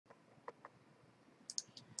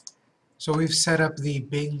So we've set up the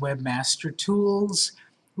Bing Webmaster Tools.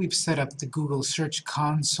 We've set up the Google Search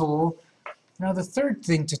Console. Now the third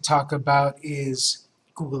thing to talk about is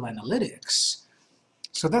Google Analytics.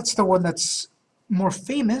 So that's the one that's more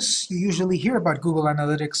famous. You usually hear about Google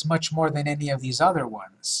Analytics much more than any of these other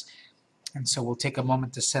ones. And so we'll take a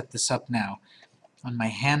moment to set this up now. On my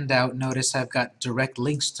handout, notice I've got direct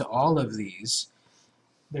links to all of these.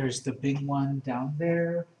 There's the Bing one down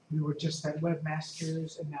there. We were just at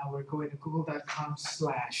Webmasters, and now we're going to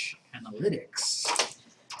google.com/analytics.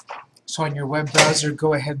 So on your web browser,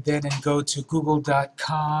 go ahead then and go to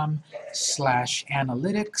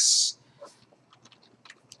google.com/analytics.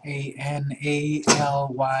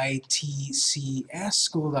 ANALYTCS,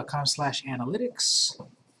 google.com/analytics.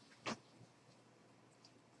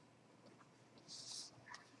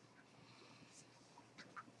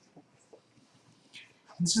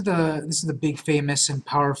 This is the big, famous, and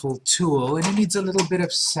powerful tool, and it needs a little bit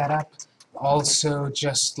of setup, also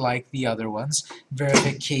just like the other ones,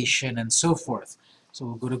 verification and so forth. So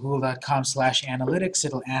we'll go to google.com/analytics.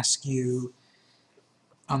 It'll ask you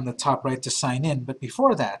on the top right to sign in, but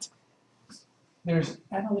before that, there's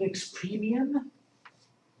Analytics Premium,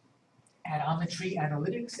 Adometry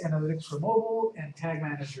Analytics, Analytics for Mobile, and Tag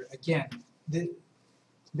Manager. Again,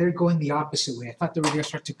 they're going the opposite way. I thought they were going to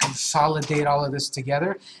start to consolidate all of this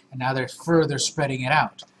together, and now they're further spreading it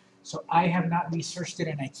out. So I have not researched it,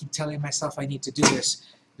 and I keep telling myself I need to do this.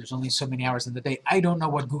 There's only so many hours in the day. I don't know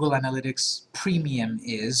what Google Analytics Premium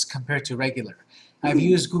is compared to regular. I've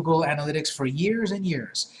used Google Analytics for years and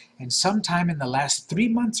years, and sometime in the last 3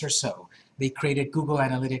 months or so, they created Google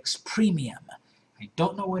Analytics Premium. I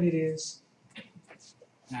don't know what it is.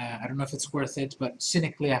 I don't know if it's worth it, but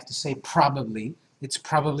cynically I have to say probably. It's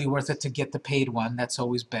probably worth it to get the paid one. That's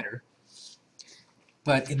always better.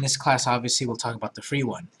 But in this class, obviously, we'll talk about the free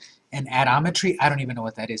one. And Adometry, I don't even know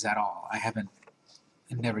what that is at all. I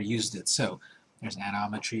never used it. So there's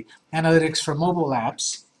Adometry. Analytics for mobile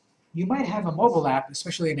apps. You might have a mobile app,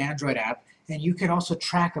 especially an Android app, and you can also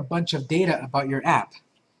track a bunch of data about your app.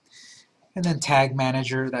 And then Tag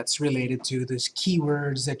Manager, that's related to those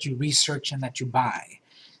keywords that you research and that you buy.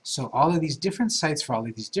 So all of these different sites for all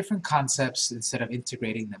of these different concepts instead of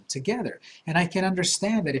integrating them together. And I can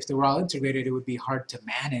understand that if they were all integrated, it would be hard to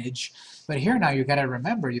manage. But here now you've got to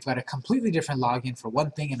remember, you've got a completely different login for one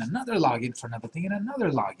thing and another login for another thing and another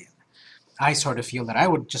login. I sort of feel that I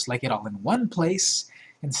would just like it all in one place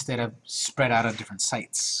instead of spread out on different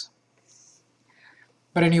sites.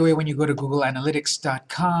 But anyway, when you go to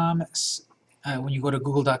googleanalytics.com, when you go to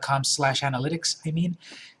google.com/analytics,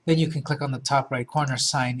 then you can click on the top right corner,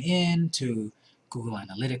 sign in to Google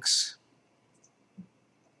Analytics.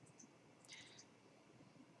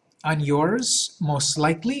 On yours, most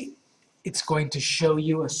likely, it's going to show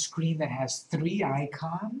you a screen that has 3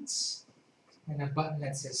 icons and a button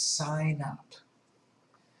that says sign up.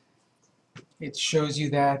 It shows you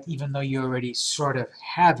that even though you already sort of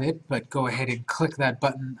have it, but go ahead and click that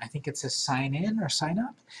button. I think it says sign in or sign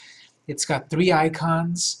up. It's got 3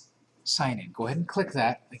 icons. Sign in. Go ahead and click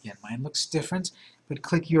that. Again, mine looks different, but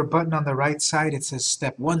click your button on the right side. It says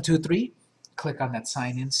step 1, 2, 3. Click on that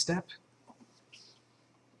sign in step.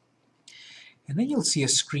 And then you'll see a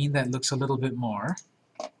screen that looks a little bit more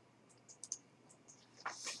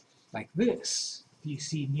like this. You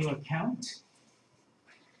see new account.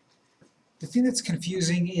 The thing that's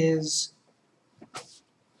confusing is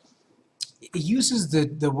it uses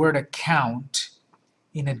the word account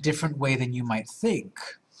in a different way than you might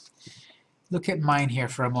think. Look at mine here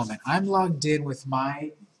for a moment. I'm logged in with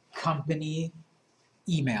my company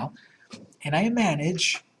email, and I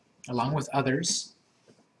manage, along with others,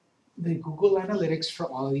 the Google Analytics for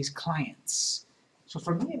all of these clients. So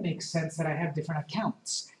for me, it makes sense that I have different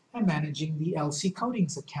accounts. I'm managing the LC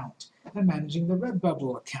Coatings account. I'm managing the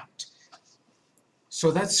Redbubble account.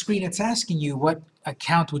 So that screen, it's asking you, what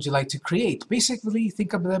account would you like to create? Basically,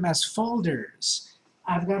 think of them as folders.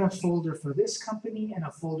 I've got a folder for this company, and a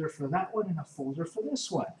folder for that one, and a folder for this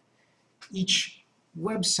one. Each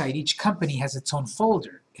website, each company has its own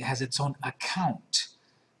folder. It has its own account.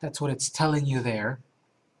 That's what it's telling you there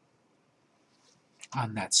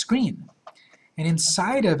on that screen. And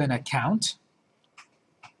inside of an account,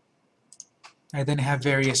 I then have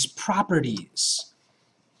various properties.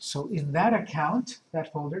 So in that account,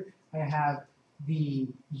 that folder, I have the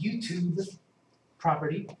YouTube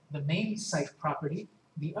property, the main site property,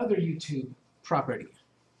 the other YouTube property.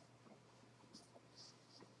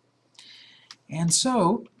 And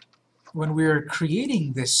so when we're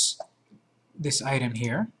creating this item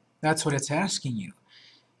here, that's what it's asking you.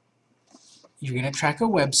 You're going to track a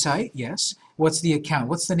website, yes, What's the account?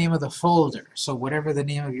 What's the name of the folder? So whatever the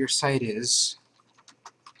name of your site is,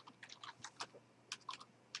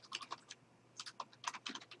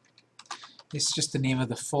 it's just the name of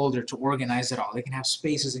the folder to organize it all. It can have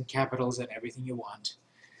spaces and capitals and everything you want.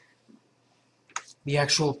 The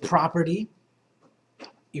actual property,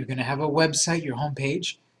 you're going to have a website, your home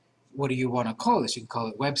page. What do you want to call this? You can call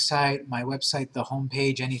it website, my website, the home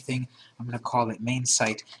page, anything. I'm going to call it main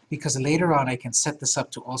site, because later on I can set this up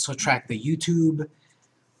to also track the YouTube,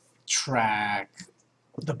 track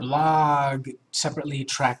the blog separately,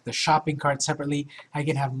 track the shopping cart separately. I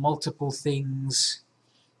can have multiple things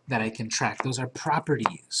that I can track. Those are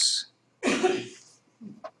properties.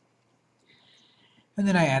 And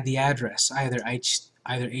then I add the address, either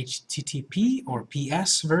HTTP or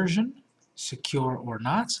PS version, secure or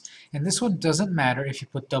not. And this one doesn't matter if you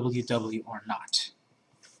put www or not.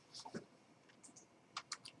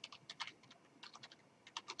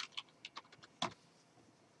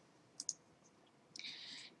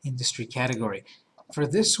 Industry category. For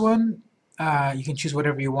this one, you can choose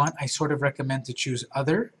whatever you want. I sort of recommend to choose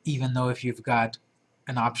other, even though if you've got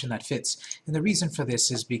an option that fits. And the reason for this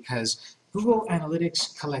is because Google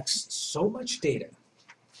Analytics collects so much data.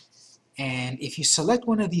 And if you select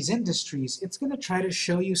one of these industries, it's going to try to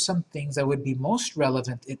show you some things that would be most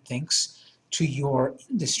relevant, it thinks, to your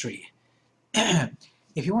industry.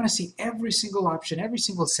 If you want to see every single option, every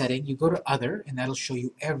single setting, you go to Other, and that'll show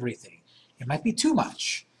you everything. It might be too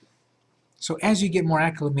much. So as you get more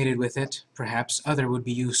acclimated with it, perhaps Other would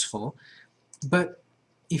be useful. But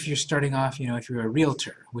if you're starting off, you know, if you're a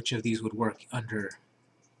realtor, which of these would work under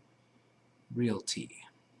Realty?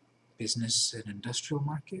 Business and industrial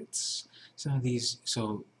markets? Some of these,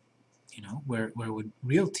 so, you know, where would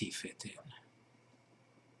Realty fit in?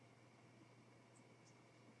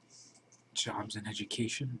 Jobs and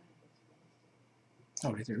education.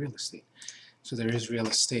 Oh, right there, real estate. So there is real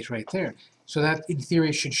estate right there. So that, in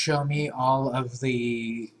theory, should show me all of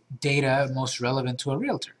the data most relevant to a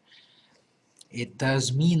realtor. It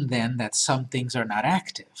does mean then that some things are not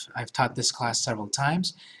active. I've taught this class several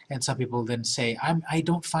times, and some people then say, I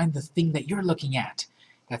don't find the thing that you're looking at.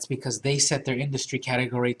 That's because they set their industry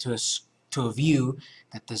category to a view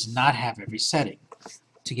that does not have every setting.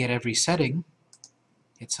 To get every setting,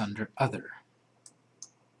 it's under Other.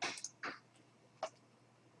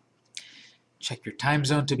 Check your time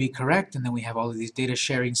zone to be correct, and then we have all of these data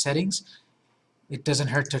sharing settings. It doesn't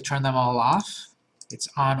hurt to turn them all off. It's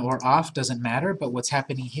on or off, doesn't matter, but what's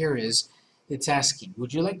happening here is it's asking,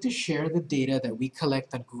 would you like to share the data that we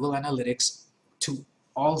collect on Google Analytics to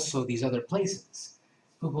also these other places,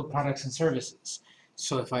 Google products and services?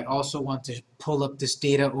 So if I also want to pull up this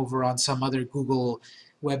data over on some other Google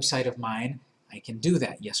website of mine, I can do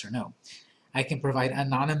that, yes or no. I can provide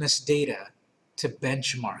anonymous data to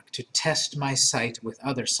benchmark, to test my site with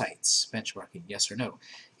other sites, benchmarking, yes or no.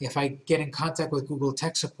 If I get in contact with Google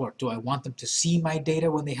Tech Support, do I want them to see my data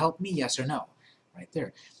when they help me, yes or no? Right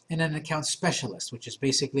there. And an account specialist, which is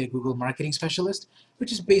basically a Google marketing specialist,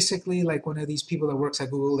 which is basically like one of these people that works at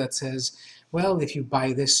Google that says, well, if you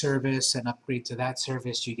buy this service and upgrade to that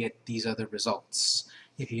service, you get these other results.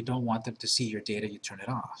 If you don't want them to see your data, you turn it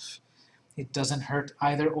off. It doesn't hurt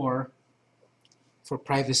either or. For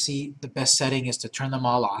privacy, the best setting is to turn them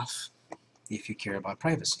all off if you care about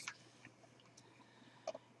privacy.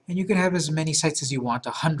 And you can have as many sites as you want,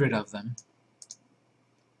 100 of them.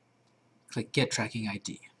 Click Get Tracking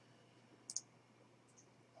ID.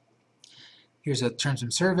 Here's a terms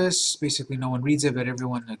of service. Basically, no one reads it, but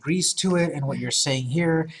everyone agrees to it. And what you're saying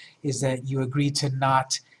here is that you agree to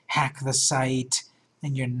not hack the site,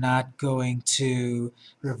 and you're not going to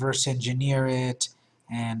reverse engineer it,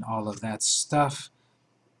 and all of that stuff.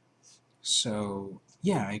 So,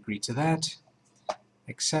 yeah, I agree to that.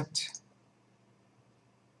 Accept.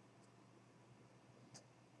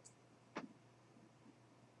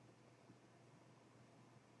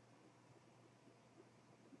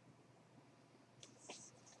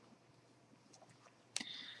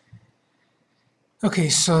 Okay,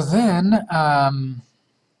 so then,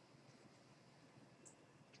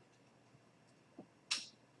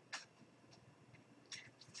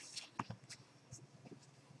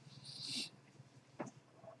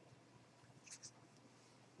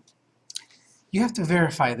 you have to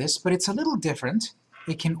verify this, but it's a little different.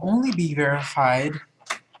 It can only be verified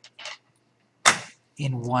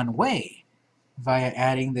in one way, via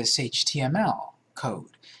adding this HTML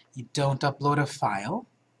code. You don't upload a file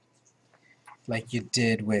like you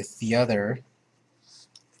did with the other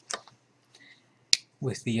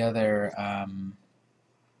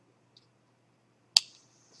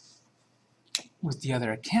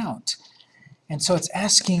account. And so it's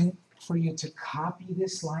asking for you to copy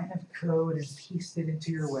this line of code and paste it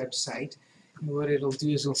into your website. And what it'll do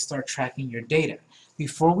is it'll start tracking your data.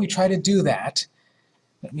 Before we try to do that,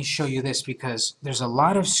 let me show you this, because there's a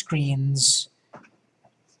lot of screens.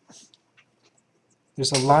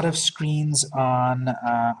 There's a lot of screens on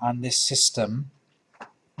this system,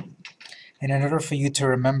 and in order for you to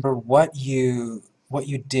remember what you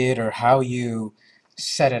did or how you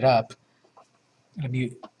set it up, let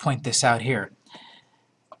me point this out here.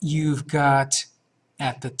 You've got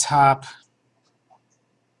at the top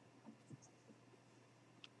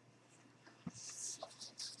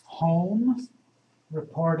Home,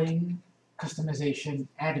 Reporting, Customization,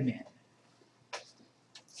 Admin.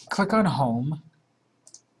 Click on Home,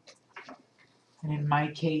 and in my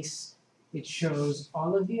case, it shows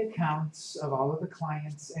all of the accounts of all of the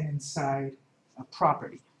clients and inside a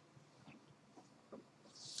property.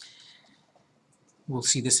 We'll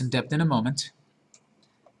see this in depth in a moment.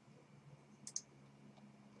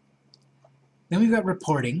 Then we've got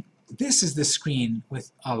Reporting. This is the screen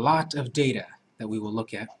with a lot of data that we will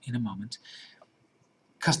look at in a moment.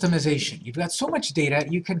 Customization. You've got so much data,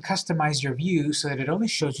 you can customize your view so that it only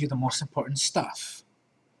shows you the most important stuff.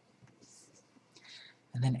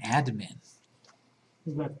 And then Admin.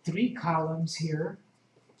 We've got 3 columns here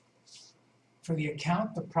for the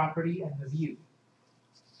account, the property, and the view.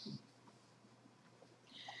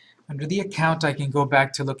 Under the account, I can go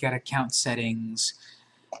back to look at account settings.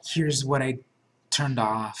 Here's what I turned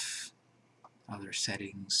off. Other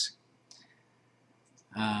settings.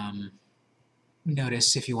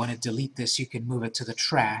 Notice if you want to delete this, you can move it to the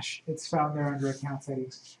trash. It's found there under account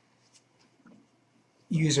settings.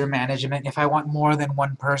 User management. If I want more than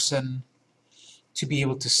one person to be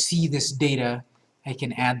able to see this data, I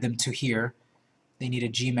can add them to here. They need a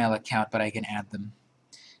Gmail account, but I can add them.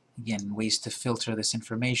 Again, ways to filter this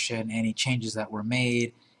information, any changes that were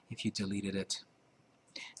made, if you deleted it.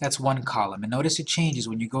 That's one column. And notice it changes.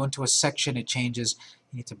 When you go into a section, it changes.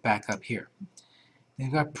 You need to back up here. Then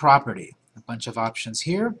you've got property. A bunch of options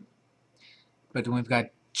here. But then we've got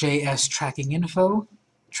JS tracking info,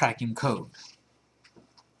 tracking code.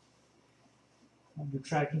 Under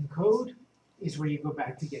tracking code is where you go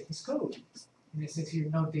back to get this code. And it says here,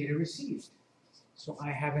 no data received. So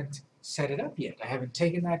I haven't set it up yet. I haven't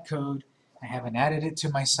taken that code. I haven't added it to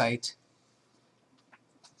my site.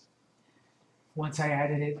 Once I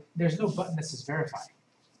added it, there's no button that says verify.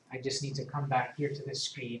 I just need to come back here to this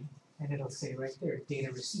screen, and it'll say right there, data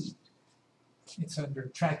received. It's under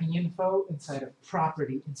tracking info, inside of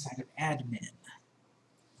property, inside of admin.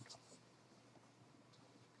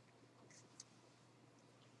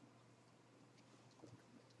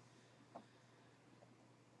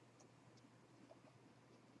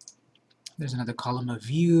 There's another column of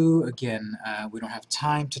view. Again, we don't have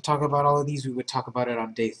time to talk about all of these. We would talk about it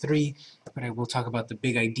on day 3, but I will talk about the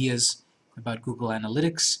big ideas about Google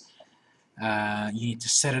Analytics. You need to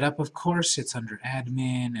set it up, of course. It's under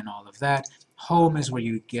admin and all of that. Home is where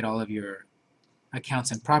you get all of your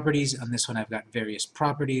accounts and properties. On this one, I've got various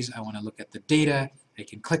properties. I want to look at the data. I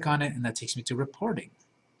can click on it, and that takes me to reporting.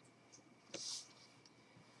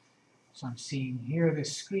 So I'm seeing here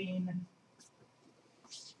this screen.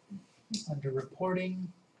 Under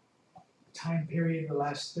reporting, time period, the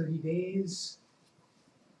last 30 days.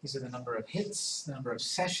 These are the number of hits, the number of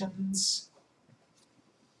sessions.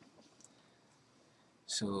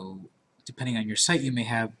 So depending on your site, you may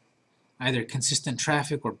have either consistent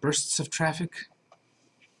traffic or bursts of traffic.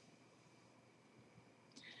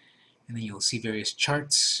 And then you'll see various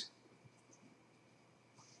charts.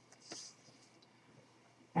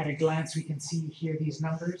 At a glance, we can see here these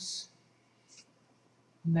numbers.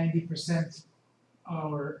 90%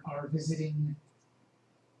 are visiting,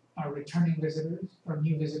 are returning visitors, or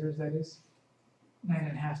new visitors, that is.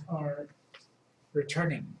 9.5 are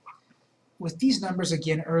returning. With these numbers,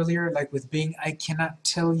 again, earlier, like with Bing, I cannot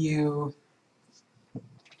tell you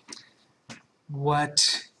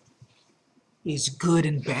what is good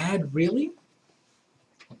and bad, really,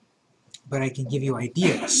 but I can give you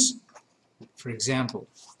ideas. For example,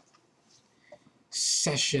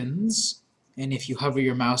 sessions, and if you hover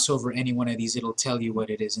your mouse over any one of these, it'll tell you what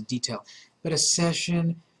it is in detail. But a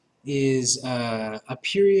session is a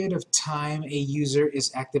period of time a user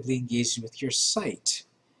is actively engaged with your site.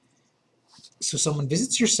 So someone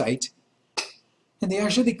visits your site, and they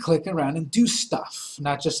actually click around and do stuff,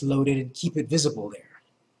 not just load it and keep it visible there.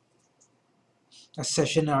 A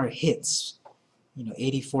session are hits,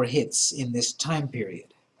 84 hits in this time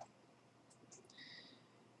period.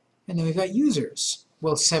 And then we've got users.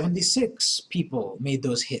 Well, 76 people made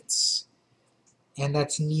those hits, and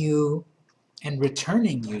that's new and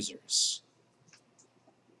returning users.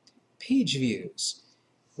 page views.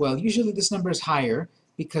 Well, usually this number is higher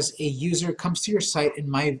because a user comes to your site and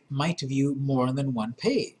might view more than one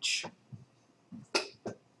page.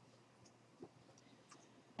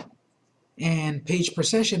 And page per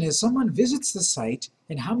session is someone visits the site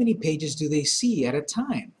and how many pages do they see at a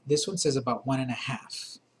time. This one says about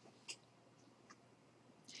 1.5.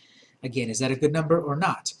 Again, is that a good number or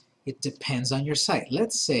not? It depends on your site.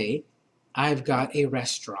 Let's say I've got a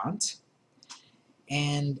restaurant,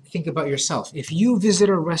 and think about yourself. If you visit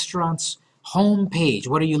a restaurant's home page,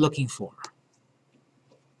 what are you looking for?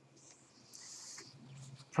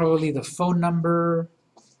 Probably the phone number,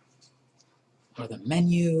 or the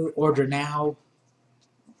menu, order now.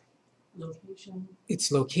 Location.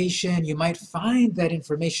 Its location. You might find that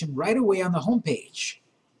information right away on the home page,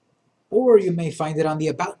 or you may find it on the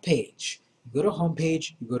About page. You go to home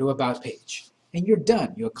page, you go to About page, and you're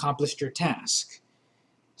done. You accomplished your task.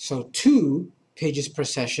 So 2 pages per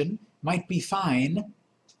session might be fine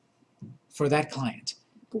for that client.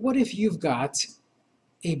 But what if you've got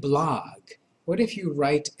a blog? What if you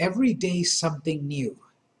write every day something new?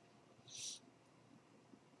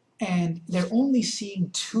 And they're only seeing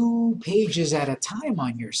 2 pages at a time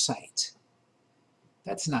on your site.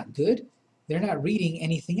 That's not good. They're not reading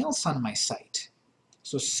anything else on my site.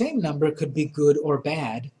 So same number could be good or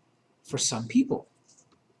bad for some people.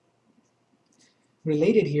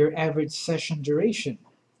 Related here, average session duration.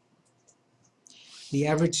 The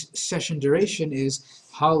average session duration is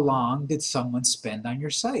how long did someone spend on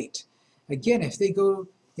your site. Again, if they go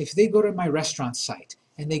to my restaurant site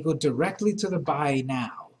and they go directly to the buy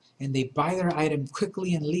now and they buy their item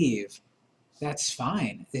quickly and leave, that's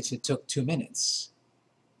fine if it took 2 minutes.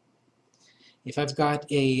 If I've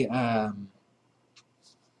got a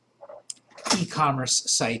e-commerce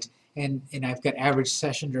site and I've got average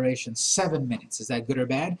session duration 7 minutes, is that good or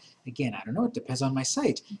bad? Again, I don't know, it depends on my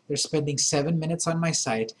site. They're spending 7 minutes on my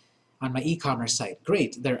site, on my e-commerce site.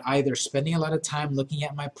 Great, they're either spending a lot of time looking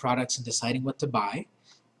at my products and deciding what to buy,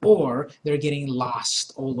 or they're getting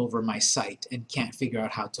lost all over my site and can't figure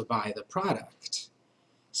out how to buy the product.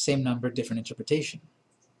 Same number, different interpretation.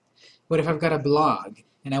 What if I've got a blog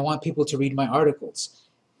and I want people to read my articles?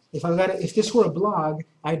 If this were a blog,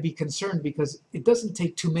 I'd be concerned because it doesn't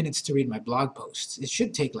take 2 minutes to read my blog posts. It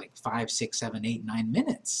should take like 5, 6, 7, 8, 9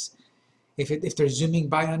 minutes. If they're zooming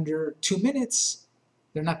by under 2 minutes,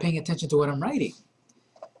 they're not paying attention to what I'm writing.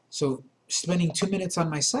 So spending 2 minutes on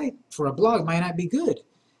my site for a blog might not be good,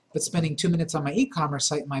 but spending 2 minutes on my e-commerce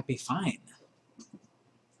site might be fine.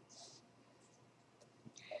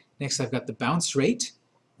 Next, I've got the bounce rate,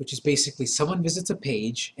 which is basically someone visits a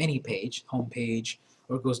page, any page, home page,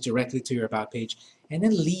 or goes directly to your About page, and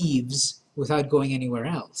then leaves without going anywhere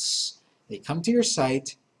else. They come to your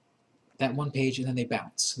site, that one page, and then they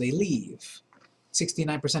bounce. They leave.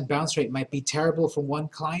 69% bounce rate might be terrible for one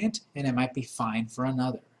client, and it might be fine for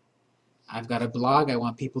another. I've got a blog, I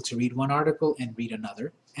want people to read one article and read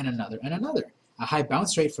another, and another, and another. A high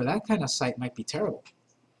bounce rate for that kind of site might be terrible.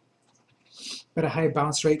 But a high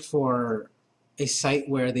bounce rate for a site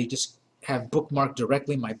where they just have bookmarked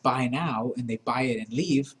directly my buy now and they buy it and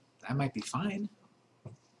leave, that might be fine.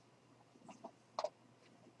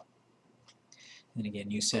 And again,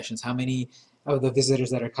 new sessions. How many of the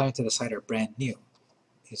visitors that are coming to the site are brand new?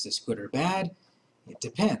 Is this good or bad? It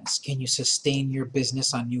depends. Can you sustain your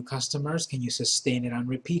business on new customers? Can you sustain it on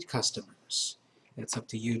repeat customers? That's up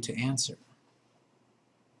to you to answer.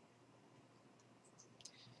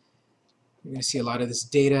 You're going to see a lot of this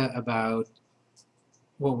data about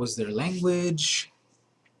what was their language,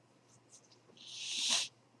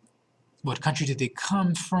 what country did they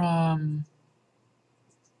come from,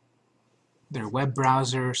 their web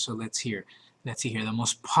browser. So let's see here. The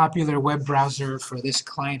most popular web browser for this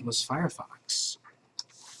client was Firefox,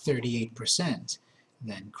 38%,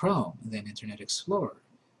 then Chrome, then Internet Explorer.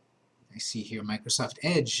 I see here Microsoft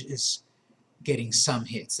Edge is getting some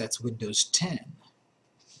hits. That's Windows 10.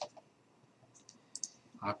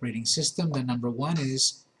 Operating system, the number 1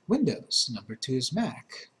 is Windows, number 2 is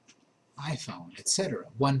Mac, iPhone, etc.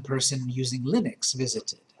 One person using Linux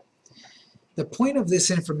visited. The point of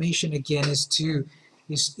this information again is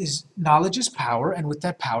knowledge is power, and with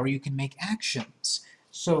that power you can make actions.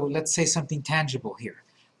 So let's say something tangible here.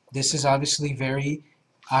 This is obviously very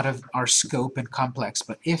out of our scope and complex,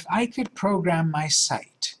 but if I could program my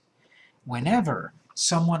site, whenever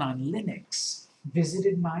someone on Linux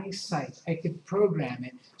visited my site, I could program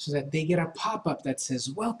it so that they get a pop-up that says,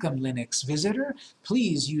 "Welcome Linux visitor,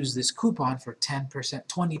 please use this coupon for 10%,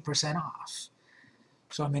 20% off."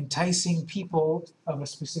 So I'm enticing people of a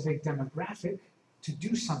specific demographic to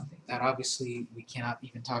do something that obviously we cannot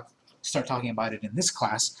even talk start talking about it in this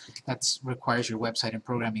class. That requires your website and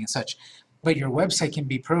programming and such. But your website can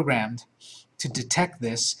be programmed to detect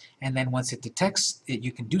this, and then once it detects it,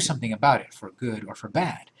 you can do something about it for good or for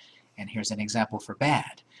bad. And here's an example for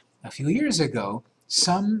bad. A few years ago,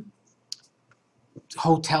 some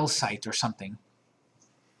hotel site or something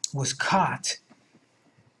was caught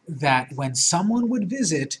that when someone would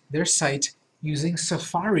visit their site using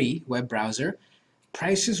Safari web browser,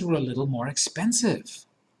 prices were a little more expensive.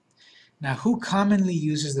 Now, who commonly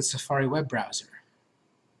uses the Safari web browser?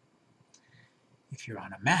 If you're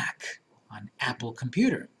on a Mac, on Apple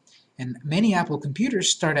computer. And many Apple computers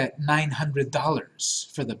start at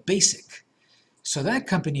 $900 for the basic. So that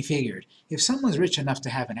company figured, if someone's rich enough to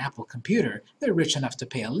have an Apple computer, they're rich enough to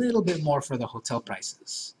pay a little bit more for the hotel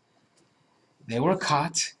prices. They were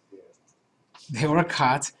caught. They were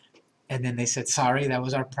caught, and then they said, sorry, that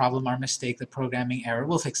was our problem, our mistake, the programming error,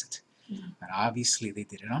 we'll fix it. But obviously they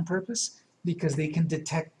did it on purpose because they can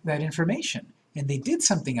detect that information, and they did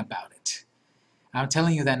something about it. I'm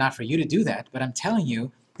telling you that not for you to do that, but I'm telling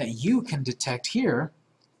you that you can detect here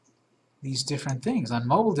these different things. On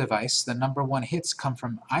mobile device, the #1 hits come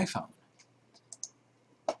from iPhone.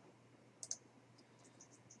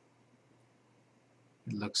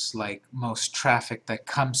 It looks like most traffic that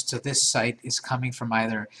comes to this site is coming from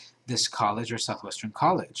either this college or Southwestern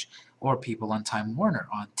College, or people on Time Warner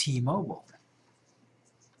on T-Mobile.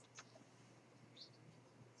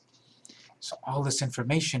 So all this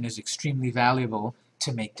information is extremely valuable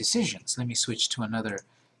to make decisions. Let me switch to another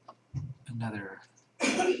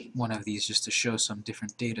one of these just to show some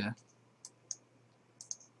different data.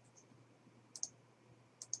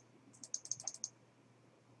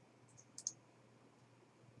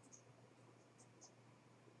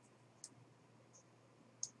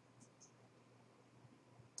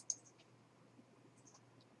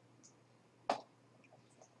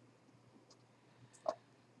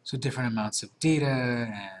 So different amounts of data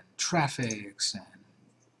and traffics, and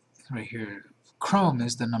right here Chrome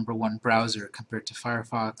is the #1 browser compared to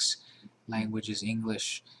Firefox. Language is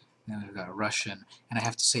English, then we've got Russian. And I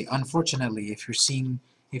have to say, unfortunately, if you're seeing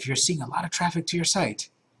a lot of traffic to your site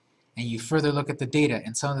and you further look at the data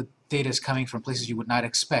and some of the data is coming from places you would not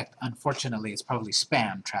expect, unfortunately it's probably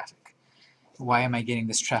spam traffic. Why am I getting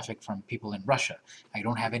this traffic from people in Russia? I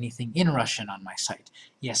don't have anything in Russian on my site.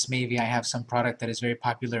 Yes, maybe I have some product that is very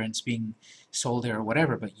popular and it's being sold there or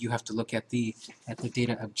whatever, but you have to look at the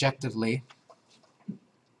data objectively.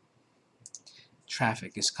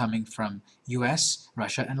 Traffic is coming from US,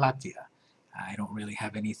 Russia, and Latvia. I don't really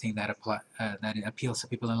have anything that appeals to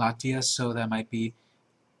people in Latvia, so that might be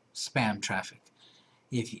spam traffic.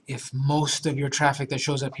 If most of your traffic that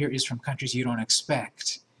shows up here is from countries you don't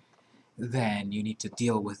expect, then you need to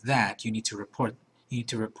deal with that. You need to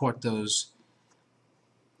report those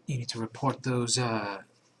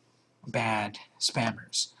bad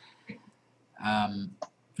spammers.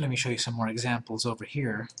 Let me show you some more examples over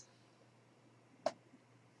here.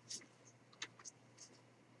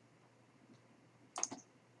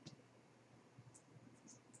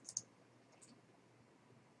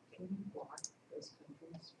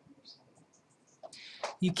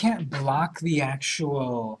 You can't block the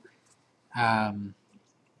actual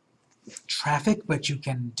traffic, but you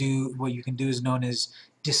can do what you can do is known as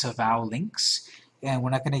disavow links, and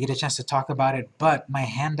we're not going to get a chance to talk about it, but my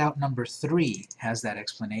handout #3 has that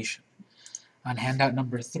explanation. On handout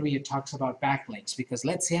 #3 it talks about backlinks, because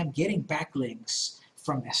let's say I'm getting backlinks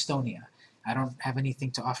from Estonia. I don't have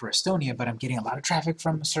anything to offer Estonia, but I'm getting a lot of traffic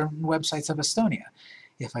from certain websites of Estonia.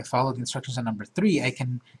 If I follow the instructions on #3,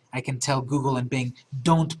 I can tell Google and Bing,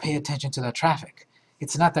 don't pay attention to that traffic.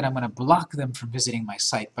 It's not that I'm going to block them from visiting my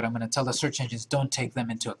site, but I'm going to tell the search engines, don't take them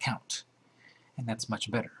into account. And that's much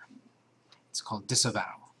better. It's called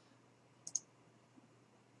disavow.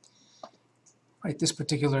 Right, this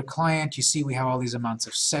particular client, you see we have all these amounts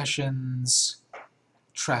of sessions,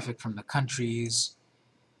 traffic from the countries.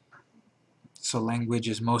 So language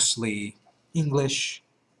is mostly English,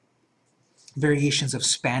 variations of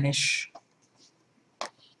Spanish.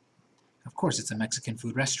 Of course, it's a Mexican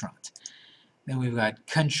food restaurant. Then we've got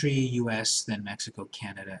country, US, then Mexico,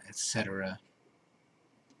 Canada, etc.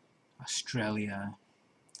 Australia.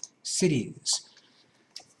 Cities.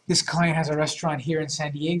 This client has a restaurant here in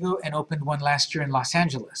San Diego and opened one last year in Los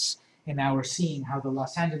Angeles. And now we're seeing how the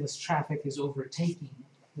Los Angeles traffic is overtaking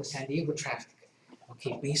the San Diego traffic.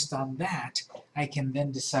 Okay, based on that, I can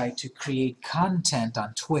then decide to create content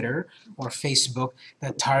on Twitter or Facebook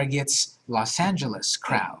that targets Los Angeles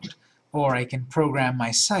crowd. Or I can program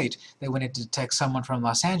my site that when it detects someone from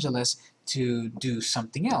Los Angeles to do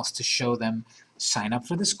something else, to show them, sign up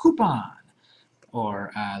for this coupon.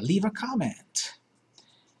 or leave a comment.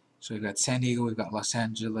 So we've got San Diego, we've got Los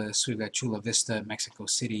Angeles, we've got Chula Vista, Mexico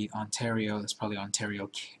City, Ontario, that's probably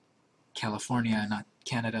Ontario, California, not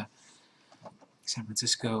Canada, San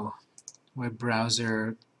Francisco, web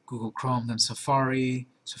browser, Google Chrome, then Safari,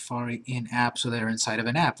 Safari in-app, so they're inside of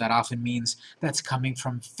an app. That often means that's coming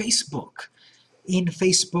from Facebook. In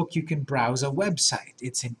Facebook, you can browse a website.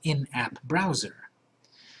 It's an in-app browser.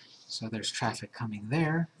 So there's traffic coming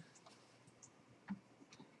there.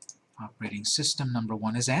 Operating system number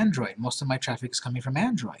 1 is Android. Most of my traffic is coming from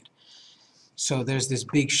Android. So there's this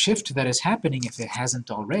big shift that is happening if it hasn't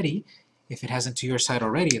already. If it hasn't to your site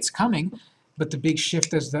already, it's coming. But the big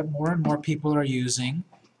shift is that more and more people are using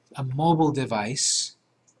a mobile device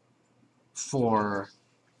for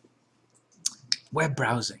web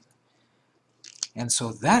browsing. And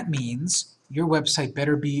so that means your website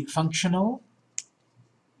better be functional,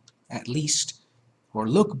 at least, or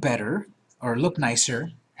look better, or look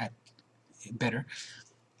nicer, better,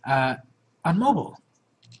 on mobile.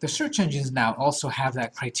 The search engines now also have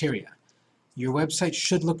that criteria. Your website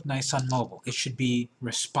should look nice on mobile. It should be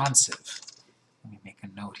responsive. Let me make a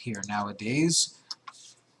note here nowadays.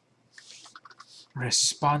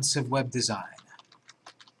 Responsive web design.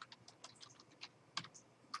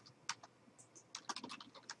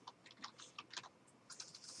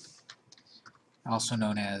 Also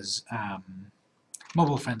known as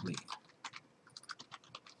mobile friendly.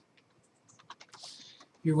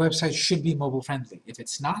 Your website should be mobile friendly. If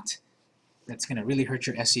it's not, that's going to really hurt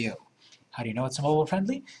your SEO. How do you know it's mobile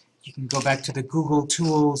friendly? You can go back to the Google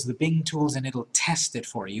tools, the Bing tools, and it'll test it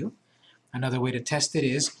for you. Another way to test it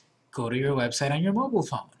is go to your website on your mobile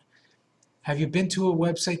phone. Have you been to a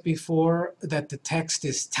website before that the text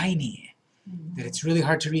is tiny, that it's really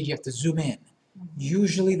hard to read, you have to zoom in?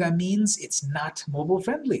 Usually that means it's not mobile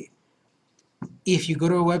friendly. If you go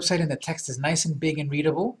to a website and the text is nice and big and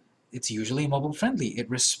readable, it's usually mobile friendly. It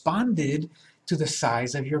responded to the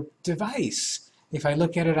size of your device. If I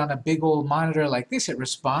look at it on a big old monitor like this, it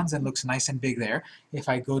responds and looks nice and big there. If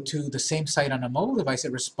I go to the same site on a mobile device,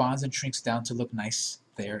 it responds and shrinks down to look nice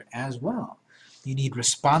there as well. You need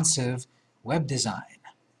responsive web design,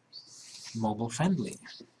 mobile friendly.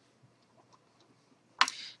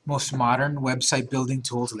 Most modern website building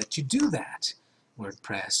tools let you do that.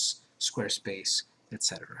 WordPress, Squarespace,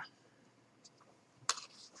 etc.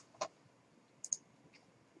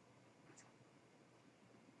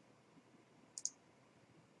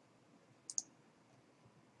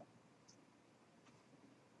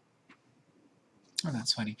 Oh,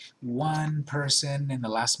 that's funny. One person in the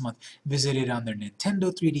last month visited on their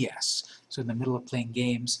Nintendo 3DS. So in the middle of playing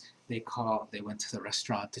games, they went to the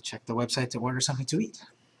restaurant to check the website to order something to eat.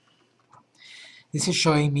 This is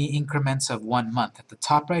showing me increments of 1 month. At the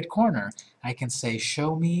top right corner, I can say,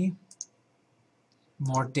 show me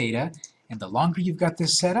more data. And the longer you've got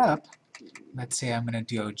this set up, let's say I'm going to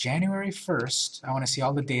do January 1st. I want to see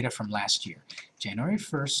all the data from last year. January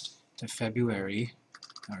 1st to February,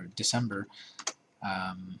 or December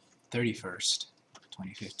 31st,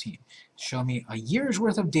 2015. Show me a year's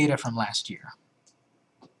worth of data from last year.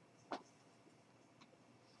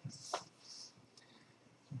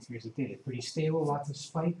 Here's the data. Pretty stable, lots of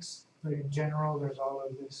spikes, but in general there's all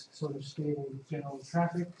of this sort of stable general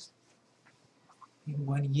traffic. In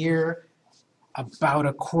 1 year, about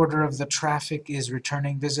a quarter of the traffic is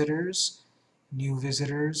returning visitors, new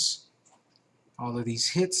visitors. All of these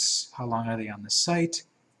hits, how long are they on the site,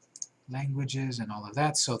 languages, and all of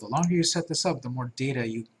that. So the longer you set this up, the more data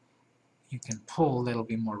you can pull that'll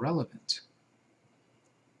be more relevant.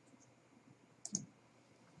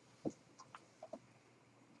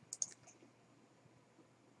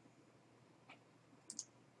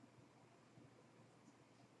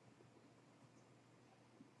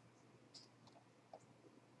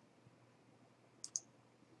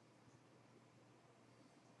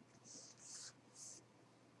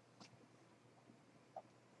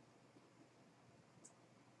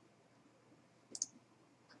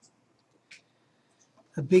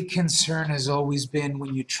 A big concern has always been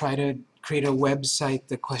when you try to create a website,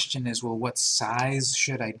 the question is, well, what size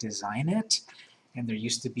should I design it? And there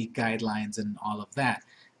used to be guidelines and all of that.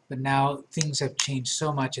 But now things have changed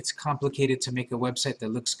so much, it's complicated to make a website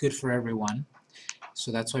that looks good for everyone.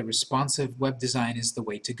 So that's why responsive web design is the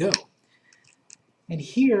way to go. And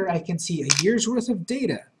here I can see a year's worth of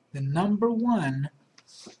data. The number one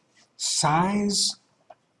size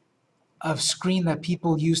of screen that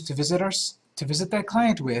people use to visit that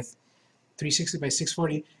client with, 360 by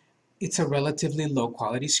 640, it's a relatively low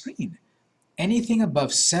quality screen. Anything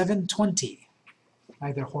above 720,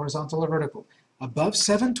 either horizontal or vertical, above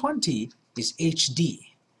 720 is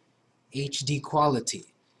HD. HD quality.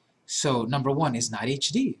 So number 1 is not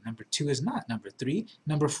HD, number 2 is not, number 3,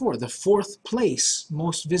 number 4. The 4th place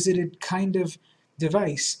most visited kind of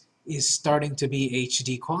device is starting to be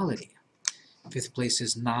HD quality. 5th place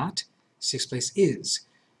is not, 6th place is.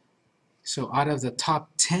 So out of the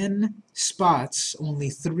top 10 spots, only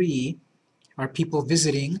 3 are people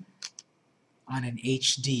visiting on an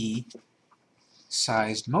HD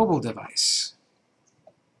sized mobile device,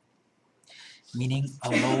 meaning a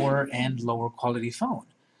lower and lower quality phone.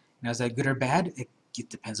 Now, is that good or bad? It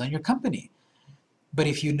depends on your company. But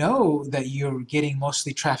if you know that you're getting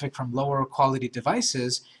mostly traffic from lower quality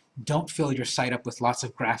devices, don't fill your site up with lots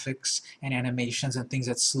of graphics and animations and things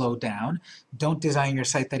that slow down. Don't design your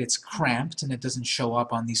site that it's cramped and it doesn't show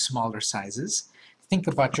up on these smaller sizes. Think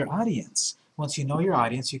about your audience. Once you know your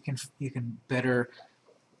audience, you can better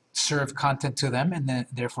serve content to them and then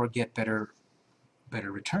therefore get better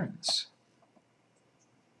returns.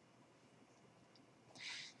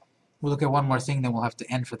 We'll look at one more thing, then we'll have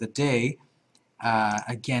to end for the day.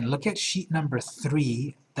 Again, look at sheet number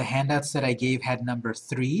 3. The handouts that I gave had number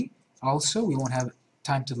 3 also. We won't have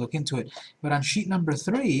time to look into it. But on sheet number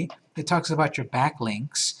 3, it talks about your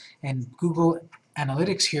backlinks, and Google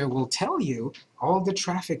Analytics here will tell you all the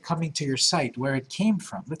traffic coming to your site, where it came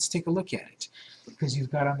from. Let's take a look at it. Because you've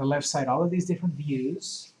got on the left side all of these different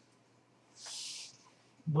views.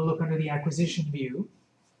 We'll look under the acquisition view.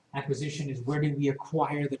 Acquisition is where did we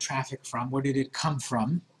acquire the traffic from? Where did it come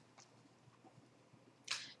from?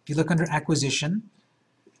 If you look under acquisition,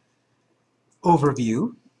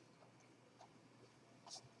 overview,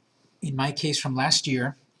 in my case from last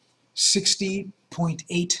year,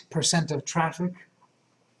 60.8% of traffic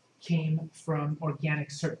came from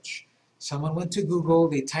organic search. Someone went to Google,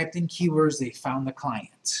 they typed in keywords, they found the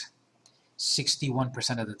client.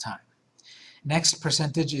 61% of the time. Next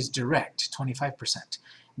percentage is direct, 25%.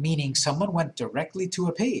 Meaning someone went directly to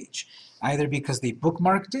a page, either because they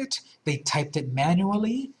bookmarked it, they typed it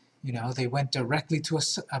manually, they went directly to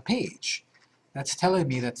a page. That's telling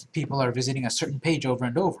me that people are visiting a certain page over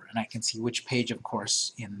and over, and I can see which page, of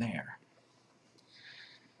course, in there.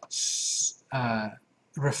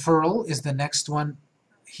 Referral is the next one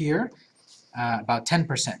here, about 10%.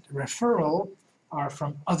 Referral are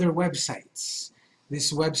from other websites.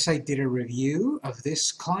 This website did a review of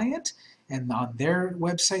this client, and on their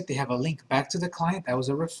website they have a link back to the client. That was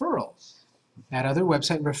a referral. That other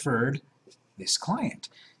website referred this client.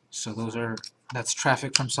 So that's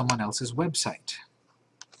traffic from someone else's website.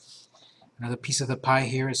 Another piece of the pie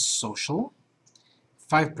here is social.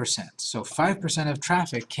 5%. So 5% of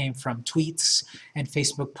traffic came from tweets and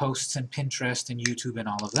Facebook posts and Pinterest and YouTube and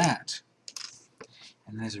all of that.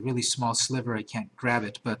 And there's a really small sliver, I can't grab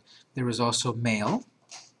it, but there was also mail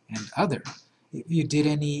and other. If you did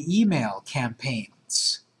any email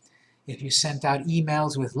campaigns, if you sent out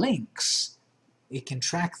emails with links, it can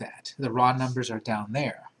track that. The raw numbers are down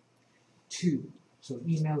there. 2. So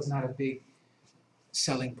email is not a big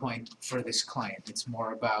selling point for this client. It's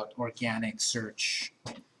more about organic search,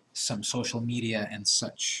 some social media and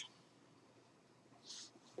such.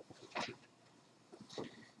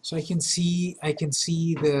 So I can see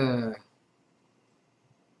the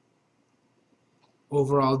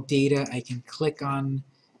overall data. I can click on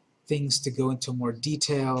things to go into more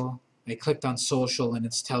detail. I clicked on social and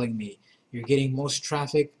it's telling me you're getting most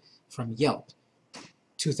traffic from Yelp,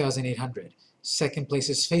 2,800. Second place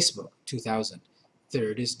is Facebook, 2,000.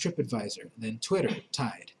 Third is TripAdvisor, then Twitter,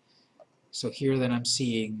 tied. So here then I'm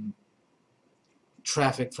seeing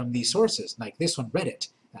traffic from these sources, like this one, Reddit.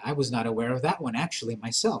 I was not aware of that one actually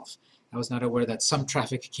myself. I was not aware that some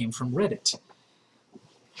traffic came from Reddit.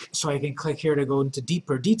 So I can click here to go into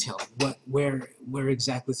deeper detail. Where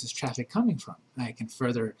exactly is this traffic coming from? And I can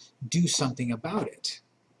further do something about it.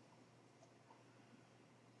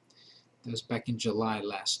 That was back in July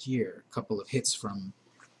last year. A couple of hits from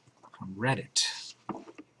Reddit.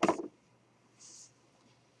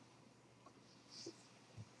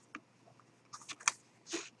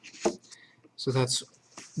 So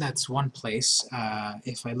that's one place.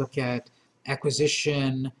 If I look at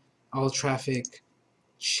acquisition, all traffic,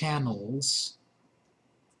 channels,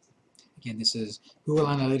 again, this is Google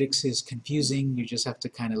Analytics is confusing. You just have to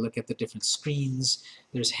kind of look at the different screens.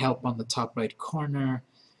 There's help on the top right corner.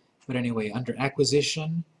 But anyway, under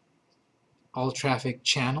acquisition, all traffic,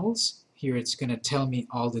 channels, here it's going to tell me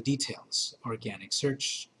all the details. Organic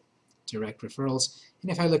search, direct referrals.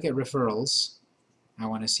 And if I look at referrals, I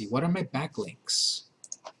want to see what are my backlinks.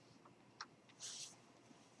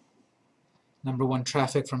 Number 1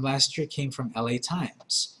 traffic from last year came from LA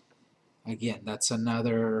Times. Again, that's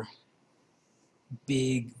another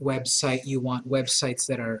big website. You want websites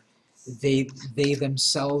that are They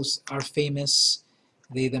themselves are famous.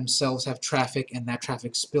 They themselves have traffic, and that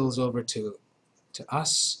traffic spills over to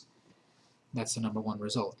us. That's the number one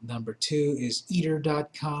result. Number two is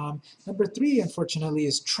eater.com. Number three, unfortunately,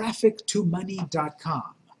 is traffictomoney.com.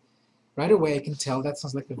 Right away, I can tell that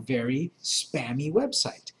sounds like a very spammy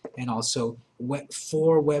website. And also,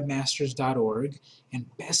 forwebmasters.org and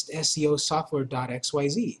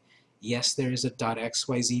bestseosoftware.xyz. Yes, there is a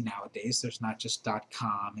 .xyz nowadays. There's not just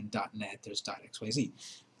 .com and .net. There's .xyz.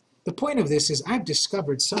 The point of this is I've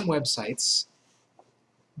discovered some websites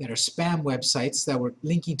that are spam websites that were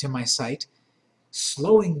linking to my site,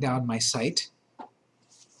 slowing down my site,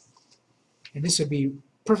 and this would be a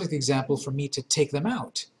perfect example for me to take them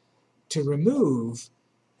out, to remove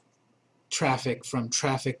traffic from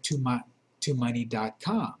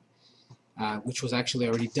traffictomoney.com, which was actually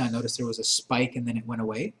already done. Notice there was a spike and then it went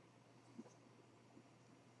away.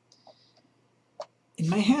 In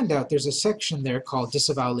my handout, there's a section there called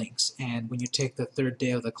Disavow Links, and when you take the third day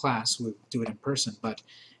of the class, we'll do it in person, but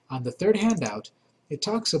on the third handout, it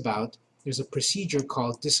talks about there's a procedure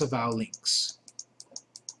called Disavow Links.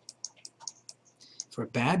 For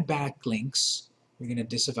bad backlinks, you're going to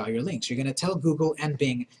disavow your links. You're going to tell Google and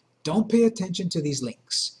Bing, don't pay attention to these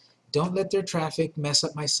links. Don't let their traffic mess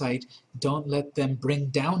up my site. Don't let them bring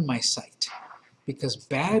down my site. Because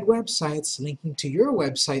bad websites linking to your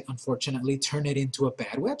website, unfortunately, turn it into a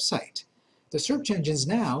bad website. The search engines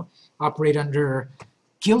now operate under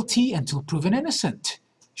guilty until proven innocent.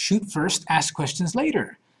 Shoot first, ask questions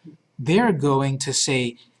later. They're going to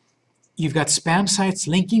say, you've got spam sites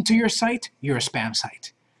linking to your site, you're a spam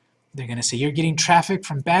site. They're going to say, you're getting traffic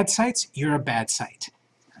from bad sites, you're a bad site.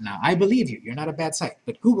 Now, I believe you, you're not a bad site,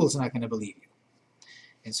 but Google's not going to believe you.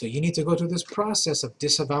 And so you need to go through this process of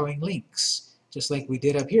disavowing links. Just like we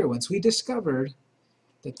did up here. Once we discovered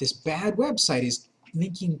that this bad website is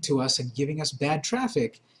linking to us and giving us bad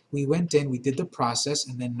traffic, we went in, we did the process,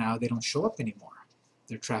 and then now they don't show up anymore.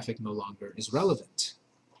 Their traffic no longer is relevant.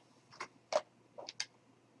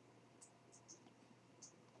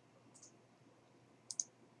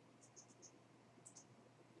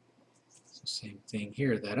 So same thing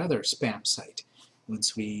here, that other spam site.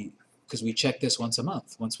 Because we check this once a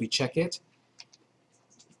month. Once we check it,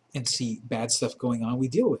 and see bad stuff going on, we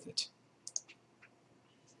deal with it.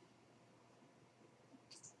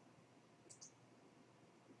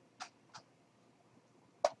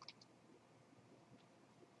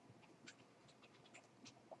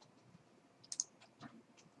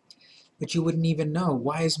 But you wouldn't even know,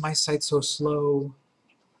 why is my site so slow?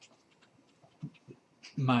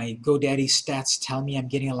 My GoDaddy stats tell me I'm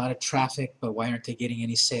getting a lot of traffic, but why aren't they getting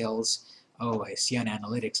any sales? Oh, I see on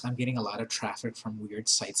analytics, I'm getting a lot of traffic from weird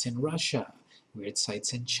sites in Russia, weird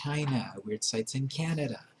sites in China, weird sites in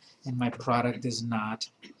Canada, and my product is not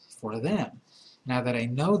for them. Now that I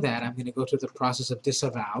know that, I'm going to go through the process of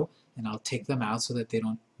disavow, and I'll take them out so that they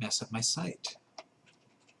don't mess up my site.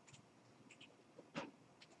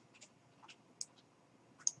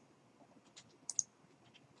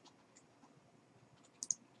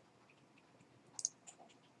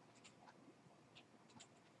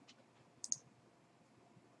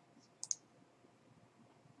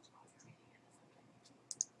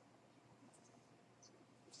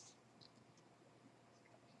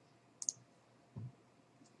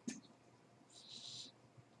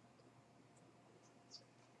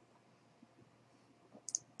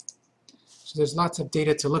 So there's lots of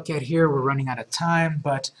data to look at here. We're running out of time,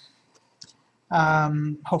 but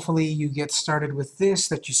hopefully you get started with this,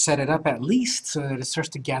 that you set it up at least so that it starts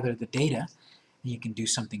to gather the data and you can do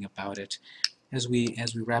something about it. As we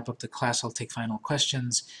wrap up the class, I'll take final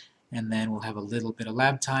questions, and then we'll have a little bit of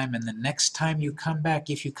lab time, and then next time you come back,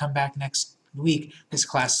 if you come back next week, this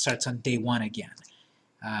class starts on day 1 again.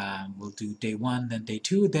 We'll do day 1, then day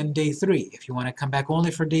 2, then day 3. If you want to come back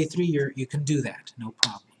only for day 3, you can do that, no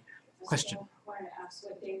problem. Question?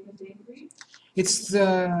 It's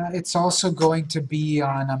also going to be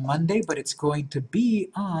on a Monday, but it's going to be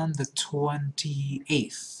on the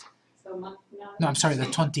 28th. No, I'm sorry, the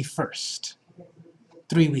 21st.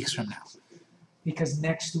 3 weeks from now. Because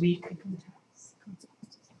next week,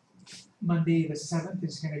 Monday the 7th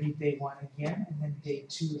is going to be day 1 again, and then day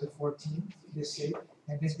 2 the 14th, this day,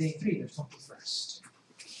 and then day 3 the 21st.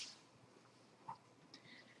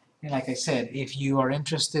 And like I said, if you are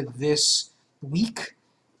interested this week,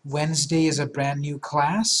 Wednesday is a brand new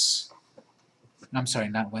class. I'm sorry,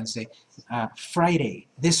 not Wednesday. Friday.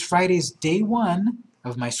 This Friday is day 1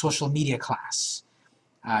 of my social media class.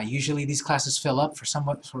 Usually these classes fill up.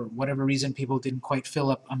 For whatever reason, people didn't quite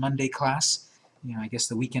fill up a Monday class. I guess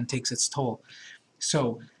the weekend takes its toll.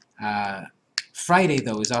 So Friday,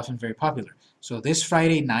 though, is often very popular. So this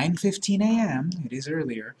Friday, 9:15 a.m., it is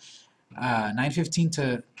earlier, 9:15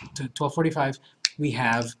 to 12:45, we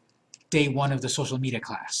have day one of the social media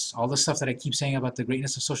class. All the stuff that I keep saying about the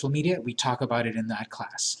greatness of social media, we talk about it in that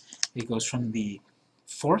class. It goes from the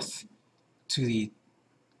 4th to the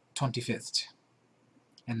 25th.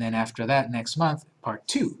 And then after that, next month, part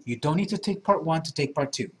 2. You don't need to take part 1 to take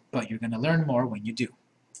part 2, but you're going to learn more when you do.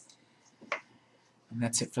 And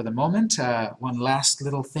that's it for the moment. One last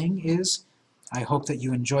little thing is, I hope that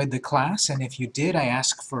you enjoyed the class, and if you did, I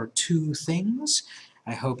ask for 2 things.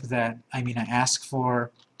 I ask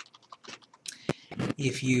for,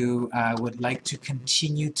 if you would like to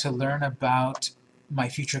continue to learn about my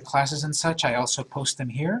future classes and such, I also post them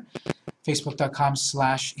here.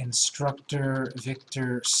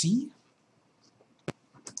 Facebook.com/InstructorVictorC.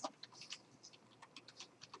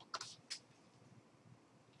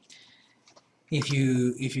 If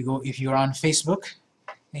you're on Facebook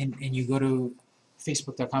and you go to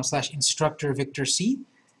Facebook.com/InstructorVictorC,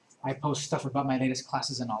 I post stuff about my latest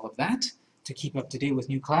classes and all of that. To keep up to date with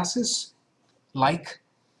new classes, like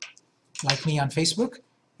me on Facebook,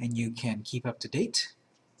 and you can keep up to date.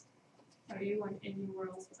 Are you on anywhere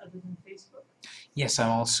else other than Facebook? Yes,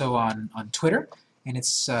 I'm also on Twitter, and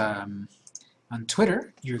it's on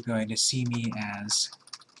Twitter you're going to see me as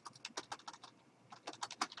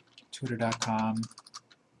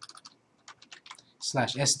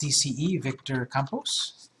twitter.com/SDCE Victor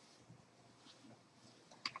Campos.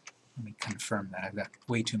 Let me confirm that. I've got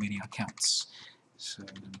way too many accounts. So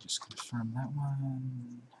let me just confirm that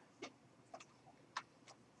one.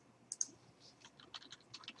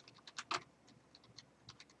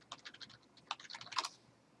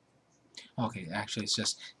 Okay, actually it's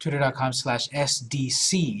just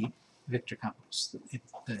twitter.com/SDC Victor Campos.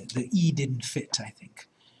 The E didn't fit, I think.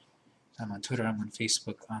 I'm on Twitter, I'm on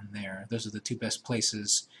Facebook, on there. Those are the 2 best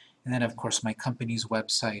places. And then, of course, my company's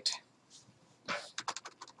website,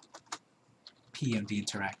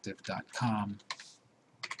 pmdinteractive.com.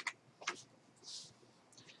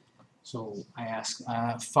 So I ask,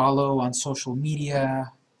 follow on social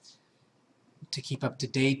media to keep up to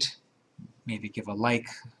date. Maybe give a like.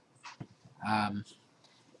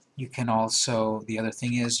 You can also, the other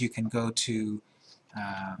thing is, you can go to,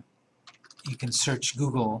 you can search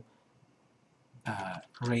Google,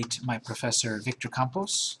 rate my professor Victor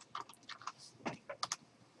Campos.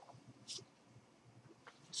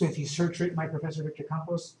 So if you search Rate My Professor Victor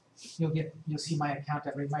Campos, you'll see my account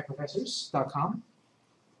at ratemyprofessors.com.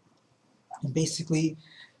 And basically,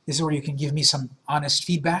 this is where you can give me some honest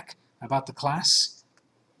feedback about the class.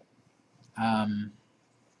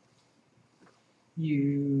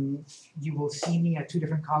 You will see me at 2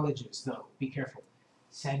 different colleges, though. Be careful.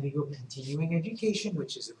 San Diego Continuing Education,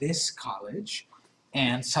 which is this college,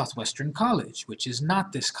 and Southwestern College, which is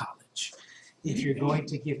not this college. If you're going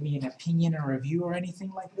to give me an opinion or review or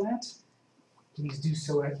anything like that, please do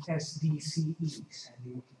so at SDCE, San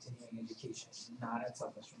Diego Continuing Education, not at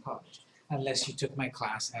Southwestern College, unless you took my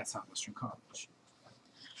class at Southwestern College.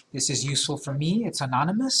 This is useful for me. It's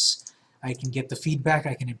anonymous. I can get the feedback,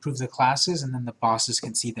 I can improve the classes, and then the bosses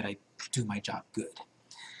can see that I do my job good.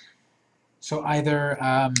 So either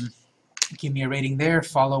give me a rating there,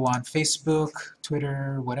 follow on Facebook,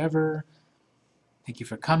 Twitter, whatever. Thank you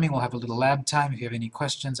for coming. We'll have a little lab time. If you have any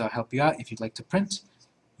questions, I'll help you out. If you'd like to print,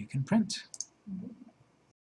 you can print. Mm-hmm.